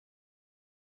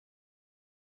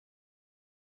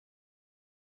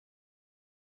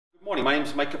Good morning, my name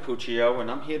is Mike Capuccio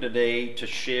and I'm here today to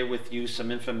share with you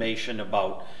some information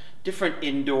about different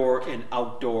indoor and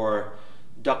outdoor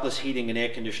ductless heating and air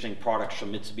conditioning products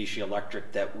from Mitsubishi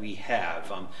Electric that we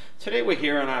have. Today we're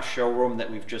here in our showroom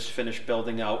that we've just finished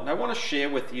building out, and I want to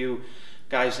share with you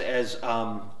guys as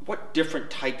what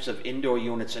different types of indoor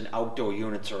units and outdoor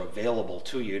units are available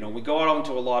to you. You know, we go out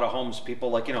into a lot of homes, people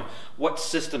like, what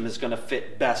system is going to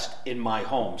fit best in my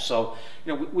home? So,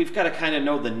 we've got to kind of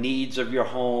know the needs of your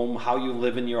home, how you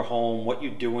live in your home, what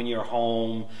you do in your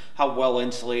home, how well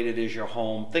insulated is your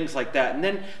home, things like that. And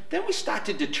then we start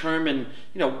to determine,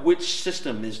 which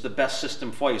system is the best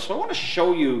system for you. So I want to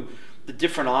show you the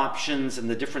different options and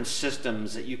the different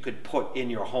systems that you could put in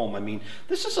your home. I mean,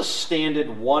 this is a standard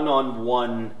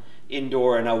one-on-one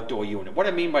indoor and outdoor unit. What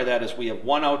I mean by that is we have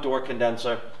one outdoor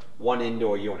condenser, one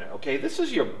indoor unit. Okay, this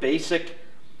is your basic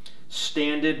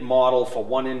standard model for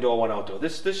one indoor, one outdoor.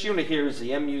 This unit here is the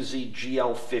MUZ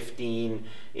GL15.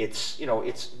 It's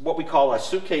it's what we call a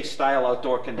suitcase style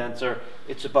outdoor condenser.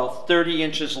 It's about 30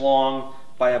 inches long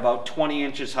by about 20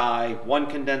 inches high, one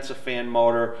condenser fan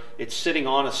motor. It's sitting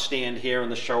on a stand here in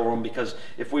the showroom because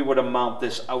if we were to mount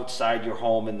this outside your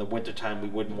home in the wintertime, we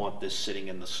wouldn't want this sitting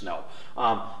in the snow.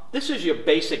 This is your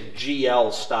basic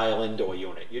GL style indoor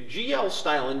unit. Your GL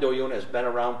style indoor unit has been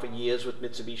around for years with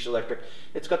Mitsubishi Electric.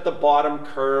 It's got the bottom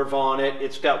curve on it.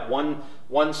 It's got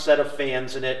one set of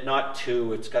fans in it, not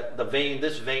two. It's got the vane,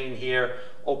 this vane here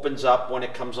opens up when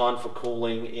it comes on for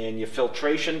cooling, and your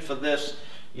filtration for this,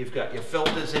 you've got your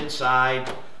filters inside.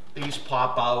 These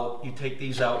pop out. You take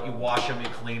these out, you wash them, you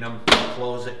clean them, you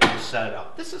close it, and you set it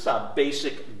up. This is our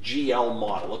basic GL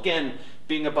model. Again,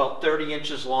 being about 30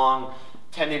 inches long,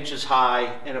 10 inches high,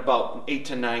 and about 8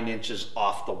 to 9 inches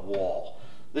off the wall.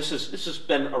 This has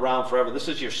been around forever. This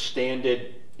is your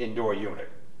standard indoor unit.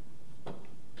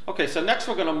 Okay, so next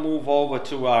we're going to move over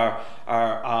to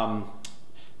our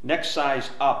next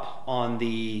size up on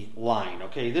the line.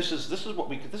 Okay, this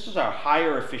is our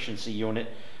higher efficiency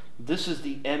unit. This is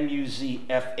the MUZ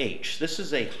FH. This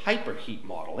is a HyperHeat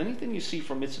model. Anything you see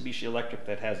from Mitsubishi Electric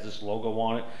that has this logo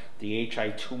on it, the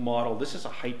HI2 model, this is a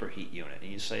HyperHeat unit.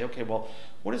 And you say, okay, well,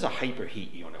 what is a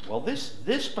HyperHeat unit? Well,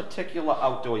 this particular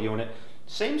outdoor unit,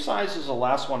 same size as the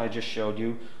last one I just showed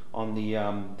you on the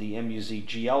MUZ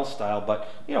GL style, but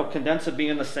condenser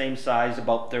being the same size,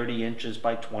 about 30 inches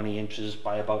by 20 inches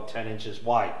by about 10 inches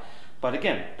wide. But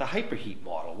again, the HyperHeat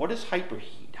model. What is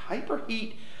HyperHeat?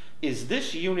 HyperHeat is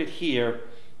this unit here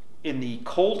in the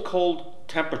cold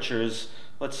temperatures,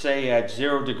 let's say at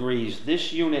 0 degrees.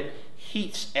 This unit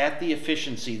heats at the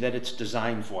efficiency that it's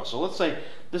designed for. So let's say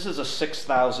this is a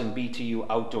 6,000 BTU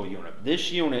outdoor unit.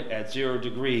 This unit at 0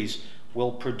 degrees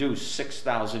will produce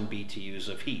 6,000 BTUs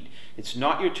of heat. It's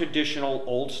not your traditional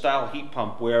old style heat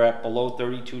pump where at below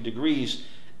 32 degrees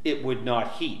it would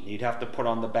not heat. You'd have to put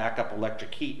on the backup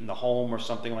electric heat in the home or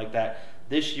something like that.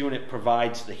 This unit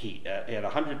provides the heat. At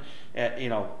 100,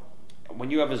 when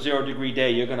you have a 0 degree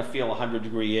day, you're going to feel 100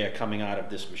 degree air coming out of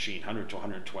this machine, 100 to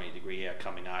 120 degree air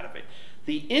coming out of it.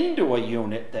 The indoor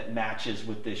unit that matches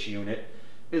with this unit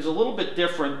is a little bit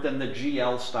different than the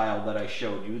GL style that I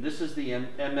showed you. This is the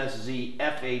MSZ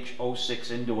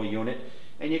FH06 indoor unit,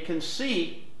 and you can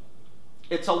see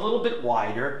it's a little bit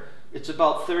wider. It's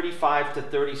about 35 to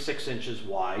 36 inches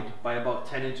wide by about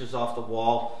 10 inches off the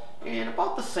wall, and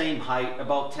about the same height,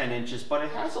 about 10 inches, but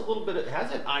it has it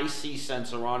has an IC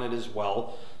sensor on it as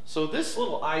well. So this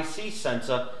little IC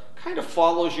sensor kind of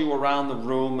follows you around the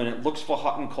room, and it looks for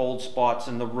hot and cold spots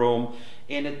in the room,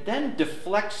 and it then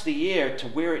deflects the air to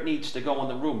where it needs to go in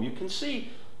the room. You can see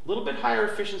a little bit higher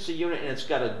efficiency unit, and it's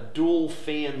got a dual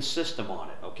fan system on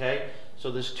it, okay?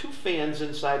 So there's two fans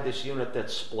inside this unit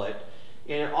that's split,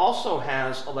 and it also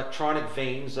has electronic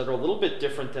vanes that are a little bit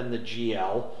different than the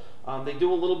GL. They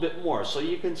do a little bit more. So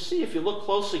you can see, if you look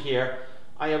closely here,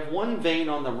 I have one vane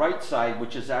on the right side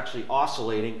which is actually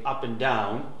oscillating up and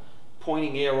down,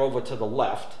 pointing air over to the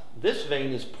left. This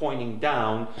vane is pointing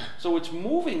down, so it's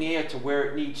moving air to where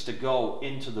it needs to go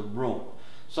into the room.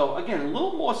 So again, a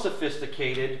little more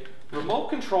sophisticated, remote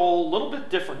control, a little bit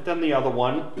different than the other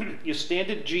one. Your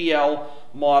standard GL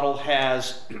model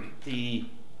has the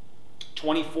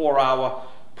 24-hour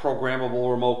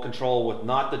programmable remote control with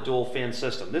not the dual fan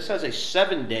system. This has a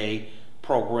 7-day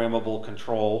programmable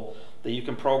control that you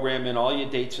can program in all your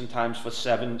dates and times for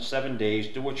seven days.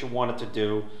 Do what you want it to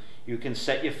do. You can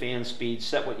set your fan speed,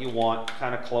 set what you want,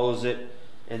 kind of close it,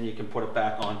 and you can put it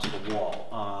back onto the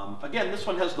wall. Again, this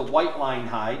one has the white line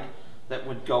hide. that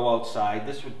would go outside.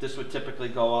 This would typically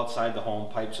go outside the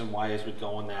home. Pipes and wires would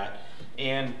go in that.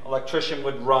 And electrician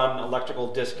would run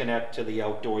electrical disconnect to the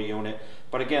outdoor unit.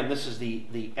 But again, this is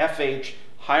the FH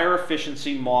higher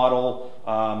efficiency model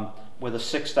with a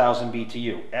 6,000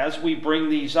 BTU. As we bring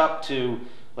these up to,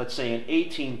 let's say, an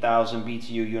 18,000 BTU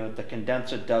unit, the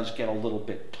condenser does get a little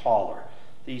bit taller.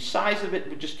 The size of it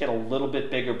would just get a little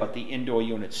bit bigger, but the indoor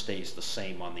unit stays the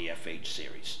same on the FH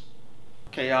series.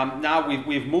 Okay, now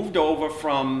we've moved over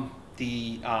from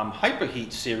the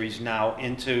HyperHeat series now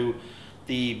into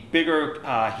the bigger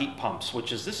heat pumps,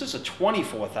 this is a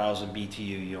 24,000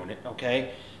 BTU unit,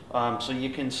 okay? So you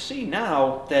can see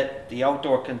now that the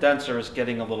outdoor condenser is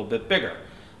getting a little bit bigger.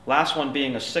 Last one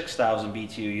being a 6,000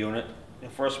 BTU unit, the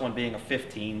first one being a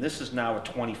 15, this is now a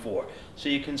 24. So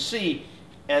you can see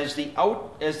as the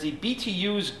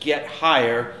BTUs get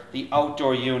higher, the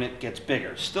outdoor unit gets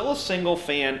bigger. Still a single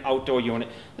fan outdoor unit.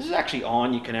 This is actually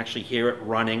on, you can actually hear it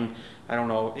running. I don't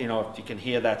know, if you can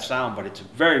hear that sound, but it's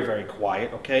very, very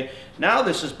quiet, okay? Now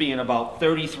this is being about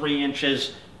 33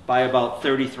 inches by about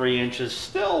 33 inches.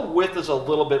 Still width is a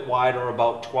little bit wider,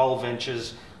 about 12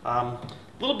 inches. A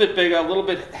little bit bigger, a little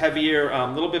bit heavier,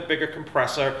 a little bit bigger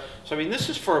compressor. So I mean, this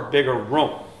is for a bigger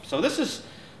room. So this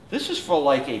is for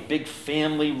like a big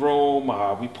family room.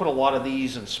 We put a lot of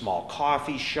these in small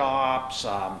coffee shops,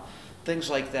 things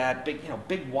like that.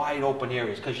 Big wide open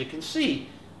areas. Because you can see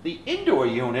the indoor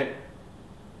unit.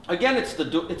 Again,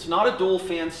 it's not a dual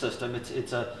fan system.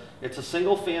 It's a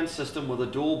single fan system with a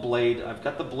dual blade. I've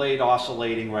got the blade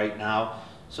oscillating right now,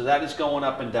 so that is going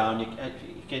up and down.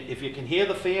 If you can hear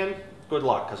the fan, good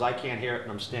luck, because I can't hear it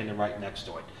and I'm standing right next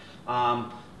to it.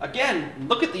 Again,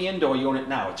 look at the indoor unit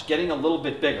now. It's getting a little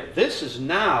bit bigger. This is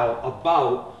now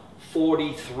about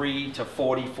 43 to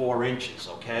 44 inches,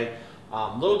 okay?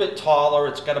 A little bit taller.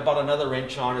 It's got about another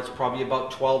inch on it. It's probably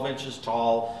about 12 inches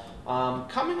tall.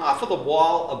 Coming off of the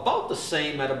wall, about the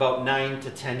same at about 9 to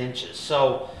 10 inches.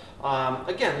 So,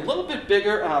 again, a little bit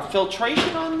bigger.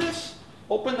 Filtration on this,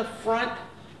 open the front.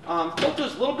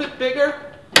 Filter's a little bit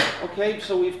bigger. Okay,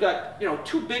 so we've got,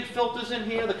 two big filters in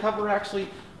here. The cover actually,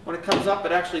 when it comes up,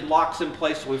 it actually locks in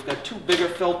place. So we've got two bigger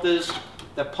filters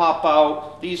that pop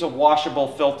out. These are washable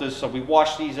filters, so we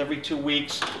wash these every 2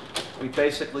 weeks. We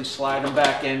basically slide them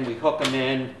back in, we hook them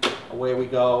in, away we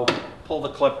go, pull the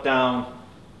clip down.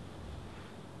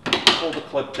 Pull the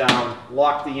clip down,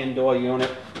 lock the indoor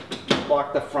unit,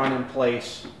 lock the front in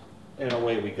place, and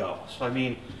away we go. So I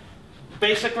mean,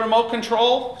 basic remote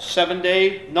control,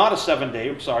 7-day, not a 7-day,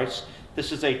 I'm sorry.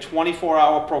 This is a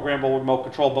 24-hour programmable remote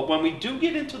control, but when we do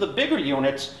get into the bigger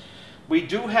units, we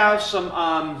do have some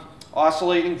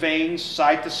oscillating vanes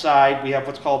side to side. We have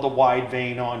what's called the wide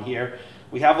vane on here.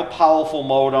 We have a powerful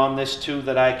mode on this too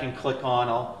that I can click on.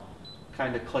 I'll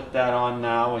kind of click that on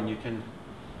now, and you can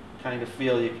kind of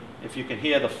feel, if you can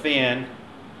hear the fan,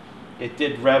 it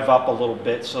did rev up a little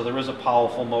bit, so there is a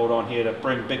powerful mode on here to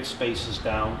bring big spaces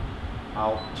down.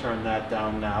 I'll turn that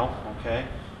down now, okay?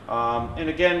 And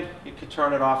again, you can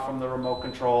turn it off from the remote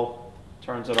control,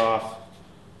 turns it off,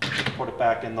 put it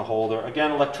back in the holder.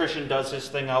 Again, electrician does his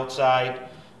thing outside,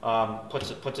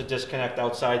 puts a disconnect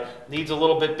outside. Needs a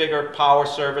little bit bigger power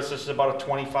service. This is about a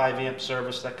 25 amp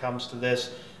service that comes to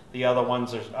this. The other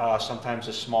ones are sometimes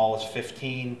as small as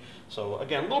 15. So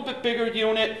again, a little bit bigger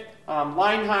unit.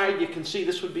 Line height, you can see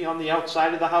this would be on the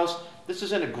outside of the house. This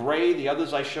is in a gray. The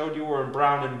others I showed you were in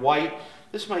brown and white.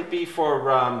 This might be for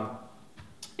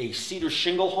a cedar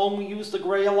shingle home. We use the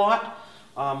gray a lot,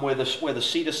 where the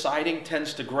cedar siding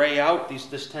tends to gray out.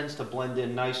 This tends to blend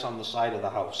in nice on the side of the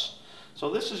house. So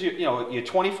this is your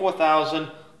 24,000,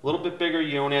 a little bit bigger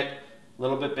unit, a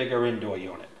little bit bigger indoor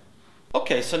unit.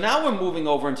 Okay, so now we're moving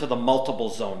over into the multiple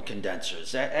zone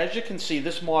condensers. As you can see,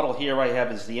 this model here I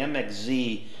have is the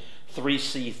MXZ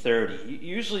 3C30.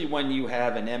 Usually when you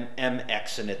have an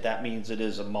MX in it, that means it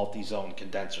is a multi-zone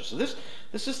condenser. So this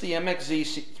is the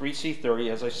MXZ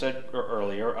 3C30, as I said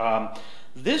earlier.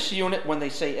 This unit, when they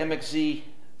say MXZ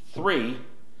 3,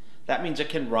 that means it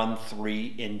can run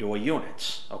 3 indoor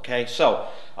units, okay? So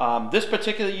this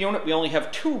particular unit, we only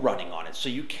have 2 running on it, so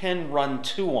you can run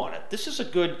 2 on it. This is a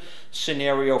good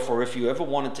scenario for if you ever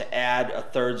wanted to add a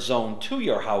 3rd zone to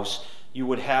your house, you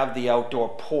would have the outdoor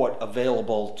port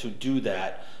available to do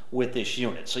that with this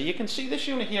unit. So you can see this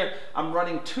unit here, I'm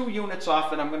running 2 units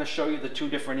off, and I'm going to show you the 2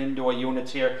 different indoor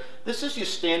units here. This is your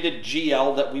standard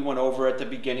GL that we went over at the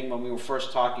beginning when we were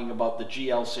first talking about the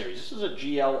GL series. This is a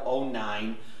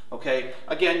GL09. Okay,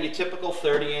 again, your typical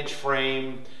 30-inch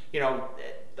frame,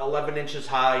 11 inches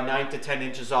high, 9 to 10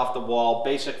 inches off the wall,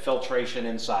 basic filtration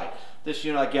inside. This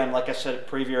unit, again, like I said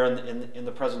preview in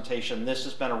the presentation, this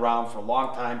has been around for a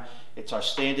long time. It's our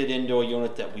standard indoor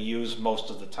unit that we use most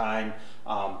of the time.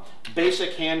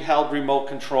 Basic handheld remote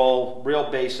control, real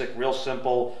basic, real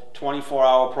simple,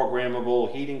 24-hour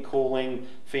programmable, heating, cooling,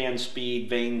 fan speed,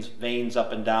 vanes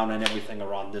up and down, and everything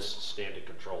around this standard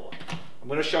controller. I'm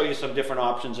going to show you some different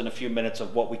options in a few minutes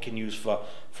of what we can use for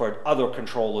other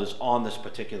controllers on this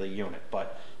particular unit.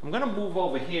 But I'm going to move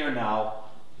over here now.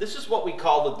 This is what we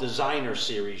call the Designer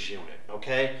Series unit,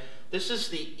 okay? This is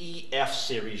the EF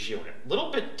Series unit. A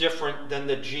little bit different than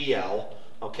the GL,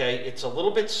 okay? It's a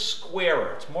little bit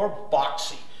squarer. It's more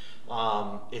boxy.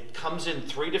 It comes in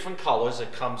 3 different colors.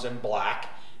 It comes in black,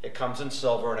 it comes in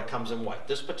silver, and it comes in white.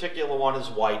 This particular one is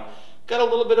white. Got a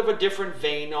little bit of a different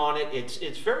vein on it.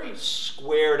 It's very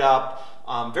squared up,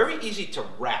 very easy to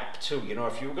wrap too. You know,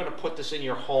 if you were going to put this in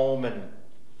your home and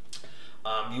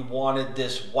you wanted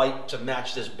this white to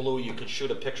match this blue, you could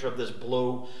shoot a picture of this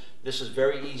blue. This is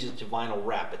very easy to vinyl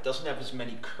wrap. It doesn't have as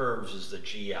many curves as the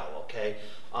GL, okay?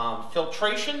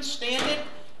 Filtration standard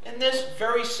in this,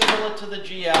 very similar to the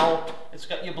GL. It's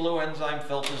got your blue enzyme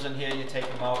filters in here. You take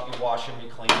them out, you wash them, you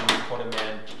clean them, you put them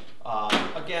in.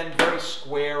 Again, very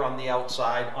square on the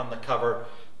outside, on the cover.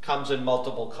 Comes in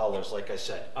multiple colors, like I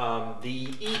said.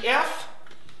 The EF,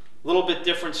 a little bit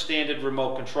different standard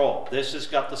remote control. This has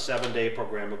got the 7-day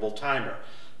programmable timer.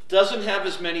 Doesn't have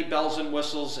as many bells and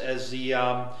whistles as the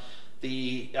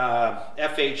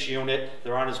FH unit.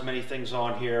 There aren't as many things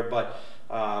on here, but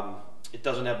it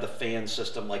doesn't have the fan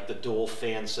system like the dual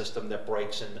fan system that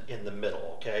breaks in the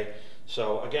middle, okay?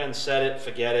 So again, set it,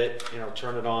 forget it, you know,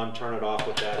 turn it on, turn it off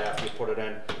with that after you put it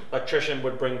in. Electrician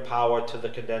would bring power to the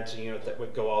condensing unit that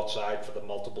would go outside for the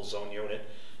multiple zone unit.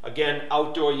 Again,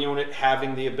 outdoor unit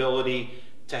having the ability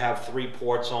to have 3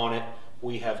 ports on it.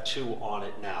 We have 2 on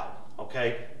it now,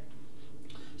 okay?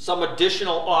 Some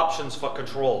additional options for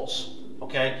controls,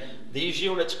 okay? These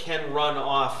units can run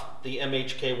off the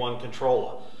MHK1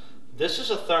 controller. This is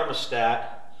a thermostat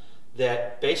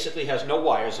that basically has no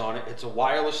wires on it. It's a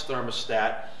wireless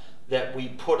thermostat that we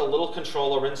put a little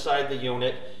controller inside the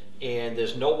unit, and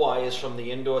there's no wires from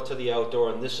the indoor to the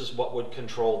outdoor, and this is what would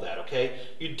control that, okay?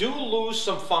 You do lose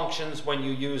some functions when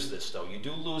you use this, though. You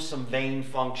do lose some vane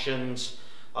functions,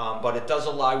 but it does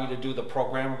allow you to do the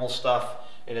programmable stuff,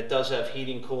 and it does have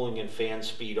heating, cooling, and fan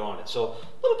speed on it. So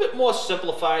a little bit more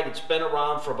simplified. It's been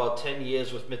around for about 10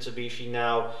 years with Mitsubishi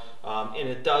now, and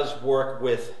it does work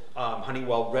with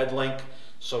Honeywell RedLink.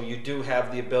 So you do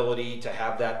have the ability to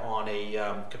have that on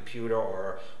a computer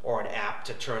or an app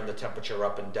to turn the temperature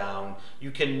up and down.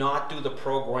 You cannot do the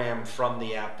program from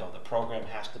the app, though. The program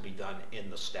has to be done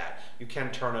in the stat. You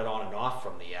can turn it on and off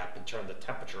from the app and turn the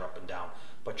temperature up and down,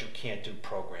 but you can't do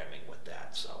programming with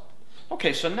that. So.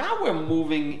 Okay, so now we're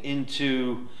moving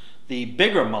into the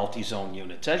bigger multi-zone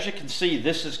units. As you can see,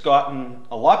 this has gotten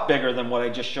a lot bigger than what I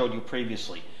just showed you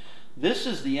previously. This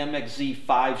is the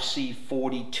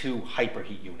MXZ5C42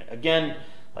 HyperHeat unit. Again,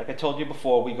 like I told you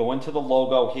before, we go into the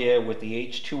logo here with the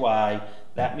H2I.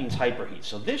 That means HyperHeat.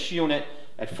 So this unit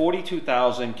at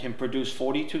 42,000 can produce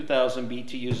 42,000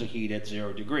 BTUs of heat at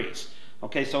 0 degrees.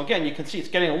 Okay, so again, you can see it's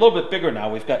getting a little bit bigger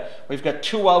now. We've got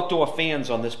 2 outdoor fans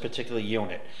on this particular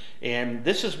unit. And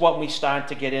this is when we start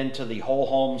to get into the whole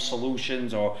home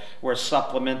solutions, or we're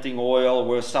supplementing oil,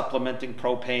 we're supplementing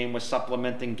propane, we're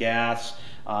supplementing gas.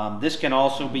 This can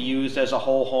also be used as a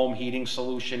whole home heating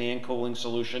solution and cooling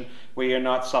solution where you're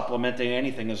not supplementing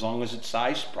anything as long as it's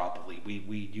sized properly.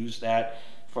 We use that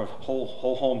for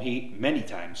whole home heat many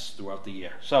times throughout the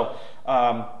year. So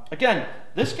again,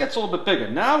 this gets a little bit bigger.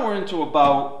 Now we're into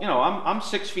about, you know, I'm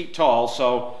 6 feet tall,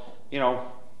 so, you know,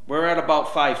 we're at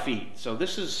about 5 feet. So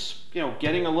this is, you know,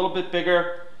 getting a little bit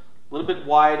bigger, a little bit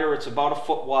wider. It's about 1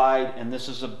 foot wide, and this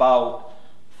is about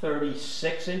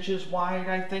 36 inches wide,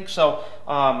 I think. So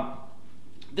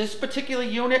this particular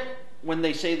unit, when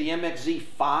they say the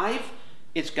MXZ5,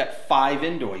 it's got 5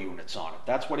 indoor units on it.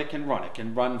 That's what it can run. It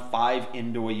can run 5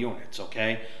 indoor units,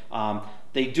 okay?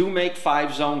 They do make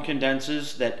 5-zone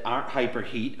condensers that aren't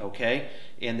HyperHeat, okay?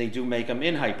 And they do make them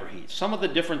in HyperHeat. Some of the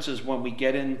differences when we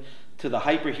get into the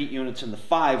HyperHeat units in the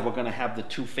 5, we're gonna have the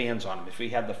 2 fans on them. If we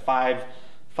had the 5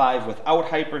 without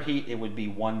HyperHeat, it would be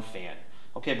 1 fan.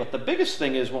 Okay, but the biggest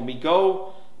thing is when we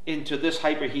go into this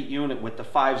HyperHeat unit with the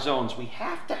 5 zones, we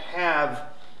have to have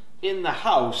in the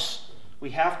house,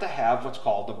 we have to have what's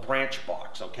called a branch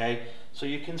box, okay? So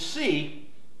you can see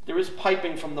there is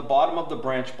piping from the bottom of the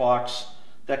branch box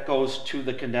that goes to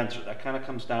the condenser. That kind of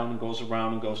comes down and goes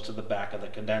around and goes to the back of the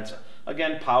condenser.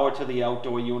 Again, power to the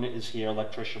outdoor unit is here.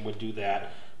 Electrician would do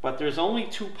that. but there's only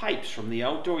 2 pipes from the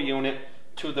outdoor unit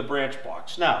to the branch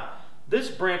box. Now, this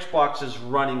branch box is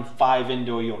running 5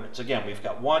 indoor units. Again, we've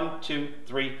got 1, 2,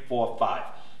 3, 4, 5.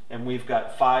 And we've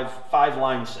got five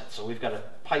line sets. So we've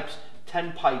got pipes,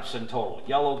 10 pipes in total.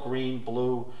 Yellow, green,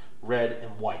 blue, red,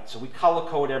 and white. So we color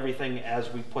code everything as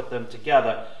we put them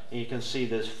together. And you can see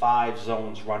there's 5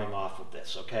 zones running off of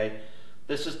this, okay?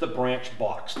 This is the branch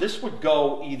box. This would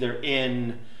go either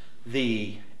in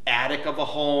the attic of a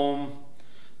home,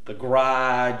 the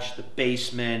garage, the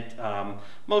basement.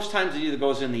 Most times it either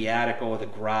goes in the attic or the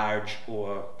garage,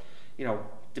 or, you know,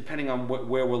 depending on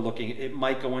where we're looking, it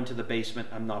might go into the basement.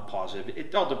 I'm not positive.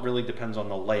 It all really depends on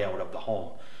the layout of the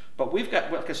home. But we've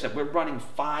got, like I said, we're running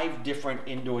 5 different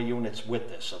indoor units with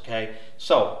this, okay?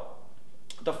 So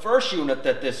the first unit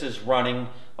that this is running,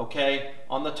 okay,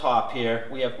 on the top here,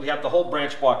 we have the whole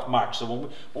branch box marked. So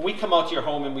when we come out to your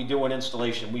home and we do an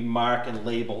installation, we mark and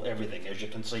label everything. As you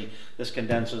can see, this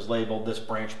condenser is labeled, this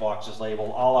branch box is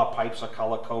labeled, all our pipes are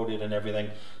color coded and everything.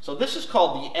 So this is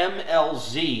called the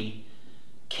MLZ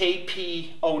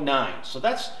KP09. So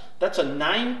that's a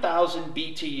 9,000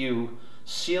 BTU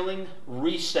ceiling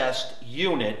recessed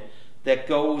unit that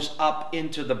goes up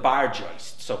into the bar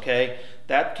joists, okay?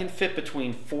 That can fit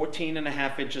between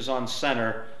 14.5 inches on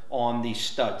center on the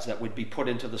studs that would be put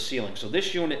into the ceiling. So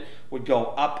this unit would go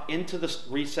up into the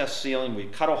recessed ceiling. We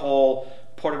cut a hole,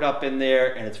 put it up in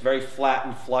there, and it's very flat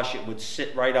and flush. It would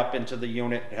sit right up into the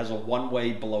unit. It has a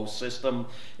one-way blow system,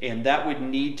 and that would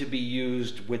need to be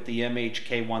used with the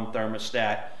MHK1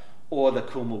 thermostat or the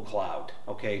Kumu Cloud,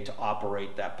 okay, to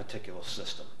operate that particular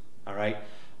system, all right?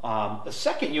 The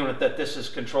second unit that this is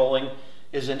controlling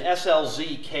is an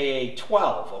SLZ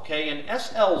KA12, okay? An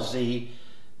SLZ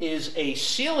is a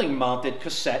ceiling mounted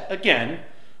cassette, again,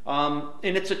 and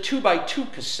it's a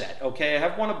 2x2 cassette, okay? I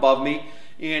have one above me,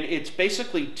 and it's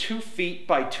basically 2 feet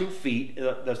by 2 feet.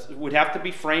 That would have to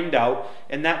be framed out,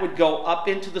 and that would go up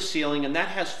into the ceiling, and that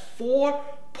has 4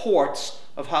 ports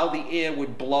of how the air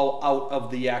would blow out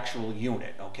of the actual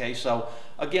unit, okay? So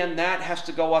again, that has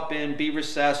to go up in, be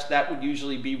recessed. That would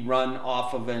usually be run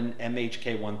off of an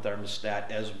MHK1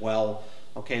 thermostat as well,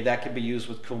 okay? That could be used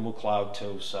with Kumu Cloud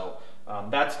too. So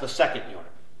that's the second unit.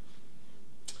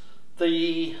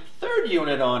 The third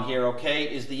unit on here, okay,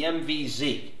 is the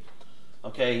MVZ.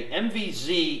 Okay,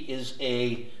 MVZ is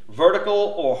a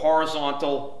vertical or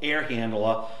horizontal air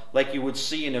handler like you would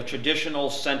see in a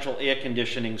traditional central air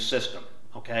conditioning system,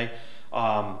 okay?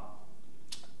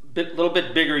 Little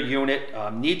bit bigger unit,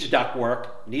 needs ductwork,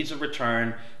 needs a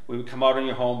return. We would come out in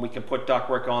your home, we can put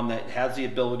ductwork on that has the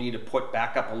ability to put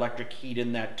backup electric heat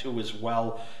in that too as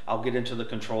well. I'll get into the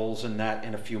controls in that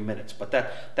in a few minutes, but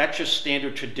that's your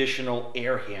standard traditional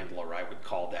air handler, I would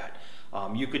call that.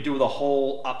 You could do the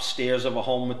whole upstairs of a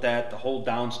home with that, the whole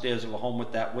downstairs of a home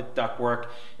with that, with ductwork,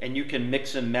 and you can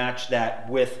mix and match that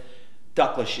with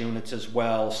ductless units as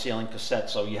well, ceiling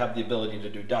cassettes, so you have the ability to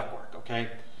do ductwork, okay?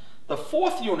 The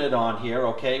fourth unit on here,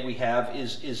 okay, we have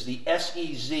is the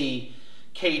SEZ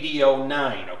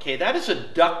KD09, okay? That is a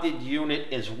ducted unit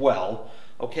as well,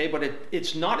 okay, but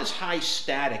it's not as high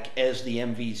static as the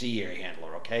MVZ air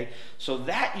handler, okay? So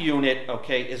that unit,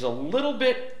 okay, is a little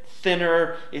bit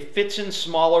thinner, it fits in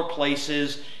smaller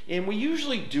places, and we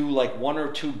usually do like 1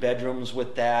 or 2 bedrooms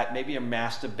with that, maybe a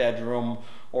master bedroom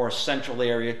or a central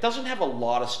area. It doesn't have a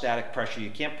lot of static pressure. You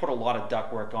can't put a lot of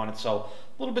ductwork on it, so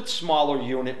a little bit smaller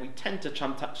unit. We tend to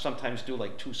sometimes do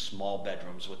like 2 small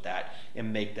bedrooms with that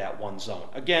and make that one zone.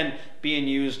 Again, being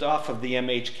used off of the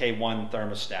MHK1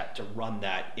 thermostat to run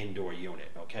that indoor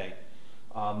unit, okay?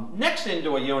 Next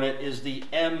indoor unit is the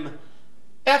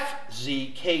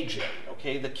FZKJ,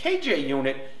 okay? The KJ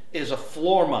unit is a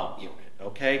floor mount unit,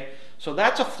 okay? So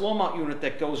that's a floor mount unit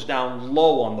that goes down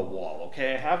low on the wall,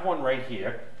 okay? I have one right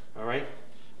here, all right?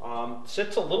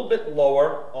 Sits a little bit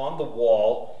lower on the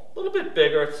wall, a little bit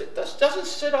bigger. It doesn't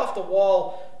sit off the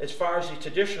wall as far as the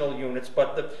traditional units,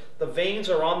 but the vanes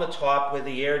are on the top where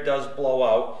the air does blow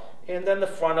out, and then the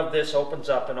front of this opens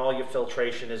up and all your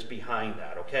filtration is behind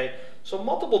that, okay? So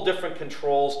multiple different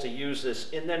controls to use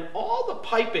this, and then all the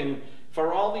piping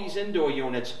for all these indoor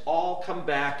units all come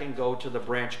back and go to the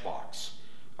branch box,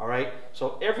 all right?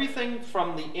 So everything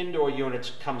from the indoor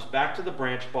units comes back to the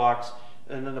branch box,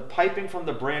 and then the piping from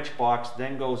the branch box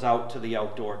then goes out to the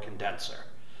outdoor condenser.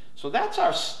 So that's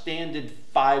our standard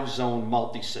 5-zone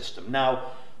multi-system.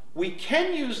 Now, we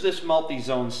can use this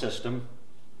multi-zone system.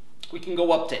 We can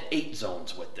go up to 8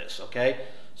 zones with this, okay?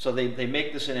 So they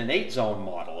make this in an 8-zone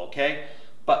model, okay?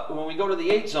 But when we go to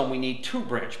the 8 zone, we need 2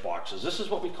 branch boxes. This is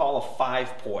what we call a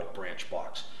 5-port branch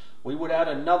box. we would add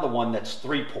another one that's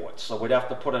 3 ports. So we'd have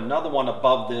to put another one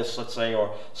above this, let's say,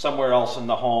 or somewhere else in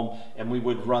the home, and we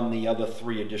would run the other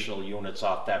 3 additional units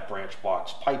off that branch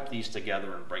box, pipe these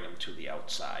together, and bring them to the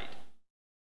outside.